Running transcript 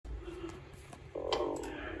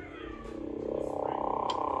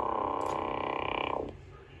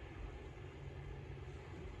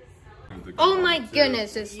Oh my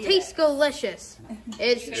goodness, it tastes delicious.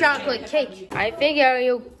 It's chocolate cake. I figure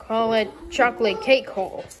you call it chocolate cake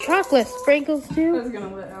hole. Chocolate sprinkles too? I was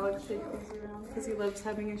gonna let Alex shake those around because he loves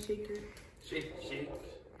having a shaker. Shake, shake.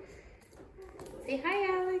 Say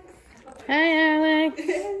hi, Alex. Hi, Alex.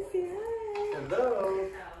 Say hi. Hello.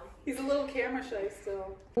 He's a little camera shy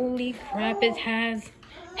still. Holy crap, it has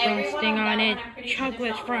frosting on it.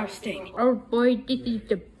 Chocolate frosting. Oh boy, this is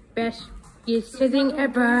the best thing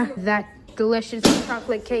ever. That delicious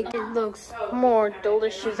chocolate cake, it looks more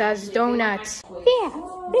delicious as donuts. Yeah,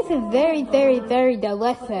 this is very, very, very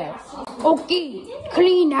delicious. Okay,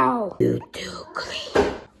 clean now. You too clean.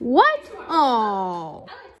 What? Oh.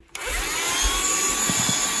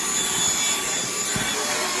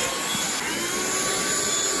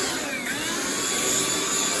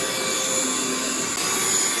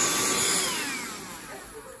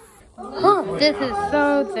 Oh, this is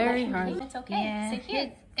so very hard. It's okay. Yeah, Sit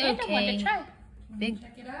here. it's okay. Try. Big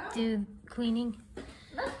dude cleaning.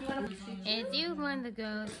 If you want to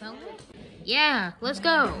go somewhere, yeah, let's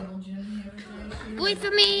go. Wait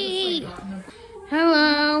for me.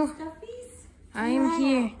 Hello. I'm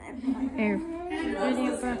here.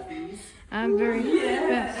 I'm very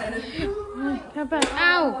fast. How about,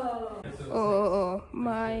 ow! Oh,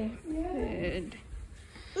 my head.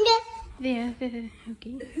 Yeah, okay.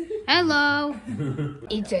 Hello.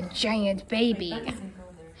 It's a giant baby.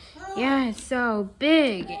 Yeah, it's so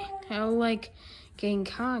big. How like King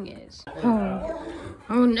Kong is.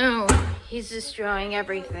 Oh no, he's destroying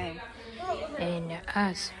everything. And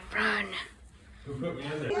us, run.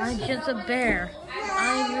 I'm just a bear.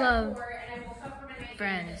 I love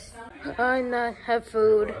friends. I not have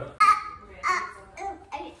food.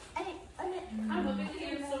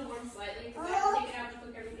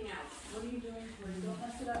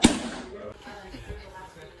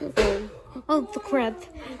 Oh, the crap.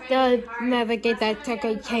 I'll never get that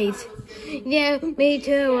chocolate cake. Yeah, me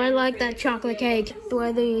too. I like that chocolate cake.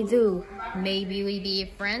 What do you do? Maybe we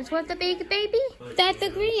be friends with the big baby? That's a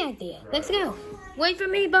great idea. Let's go. Wait for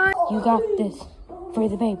me, bud. You got this for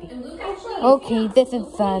the baby. Okay, this is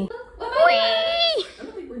fun. Whee!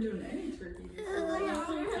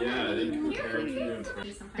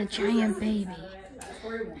 The giant baby.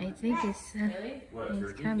 I think it's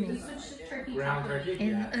coming.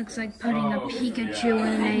 It looks like putting a Pikachu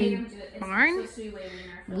in a barn.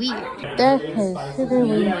 Weird. That is super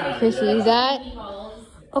weird. Fishy. That?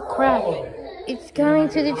 Oh crap! It's coming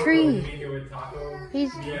to the tree.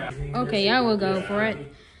 Okay, I will go for it.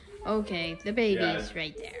 Okay, the baby's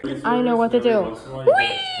right there. I know what to do.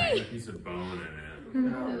 Whee!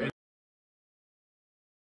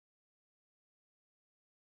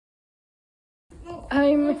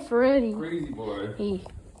 I'm Freddy. Crazy boy.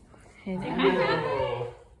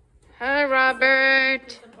 Hi,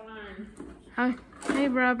 Robert. Hi,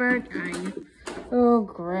 Robert. Hi. Oh,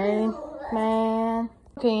 great, man.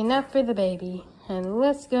 Okay, enough for the baby. And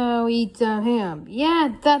let's go eat some ham.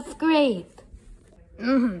 Yeah, that's great.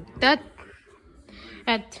 That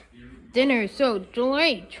at dinner is so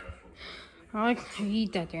delayed. I like to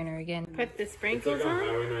eat that dinner again. Put the sprinkles on.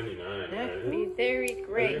 That would be very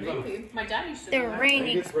great. My daddy should. The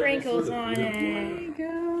raining sprinkles on it. There you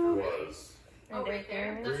go. Oh, right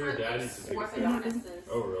there. That's Your where dad the used to take orthodontist is.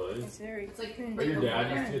 Oh, really? It's very It's like Oh, your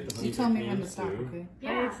dad used to hit the honey You tell me when to beans stop, too? okay?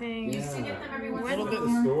 yeah. I think. Used to get them every once A in a little bit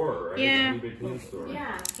while. more. Store, right? Yeah. Honey baked bean store.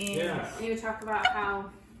 Yeah. Yeah. And you would talk about how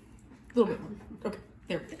A little bit more. Okay,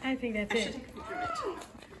 there. I think that's I should it. take a picture of it.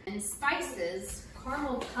 And spices,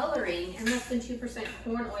 caramel coloring, and less than 2%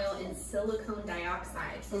 corn oil and silicone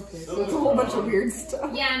dioxide. Okay, so it's a whole bunch of weird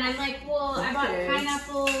stuff. Yeah, and I'm like, well, I bought Okay.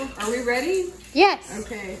 pineapple. Are we ready? Yes.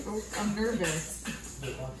 Okay, oh, I'm nervous.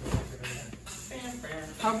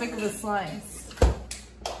 How big of a slice?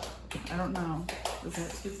 I don't know. Is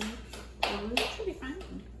that too big? It should be fine.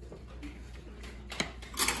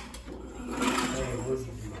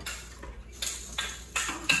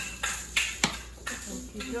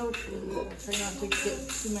 Try not to get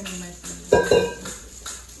too many of my fingers.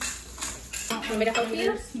 Want me to help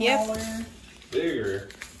you? Smaller. Bigger.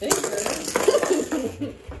 Bigger?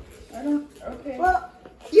 I don't, okay. Well,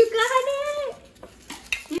 you got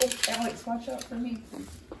it. Alex, watch out for me.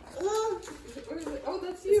 Where is it? Oh,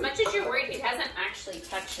 that's you. As much as you're worried, he hasn't actually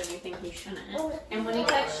touched anything he shouldn't. And when he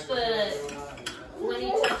touched the,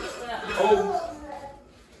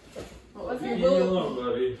 What was it? Leave me alone,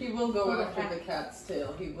 buddy. He will go after the cat's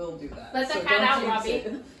tail. He will do that. Let the So cat don't out, jinx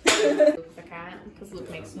Robbie. it. the cat, because Luke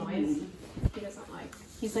makes noise. He doesn't like.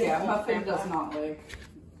 He's like Yeah, a Muffin does not like.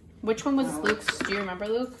 Which one was Luke's? Do you remember,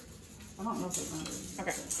 Luke? I don't know if it matters.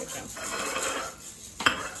 Okay, good job.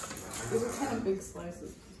 These are kind of big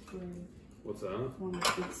slices. What's that? One of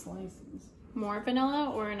the big slices. More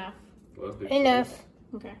vanilla or enough? Well, big Enough.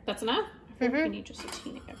 Okay, that's enough? I think we need just a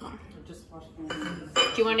teeny bit more. Just wash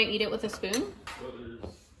Do you want to eat it with a spoon? Well,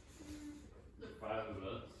 there's 5 of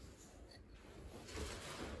us.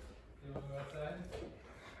 You want to go outside?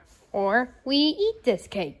 Or we eat this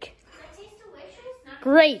cake.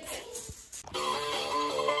 Great.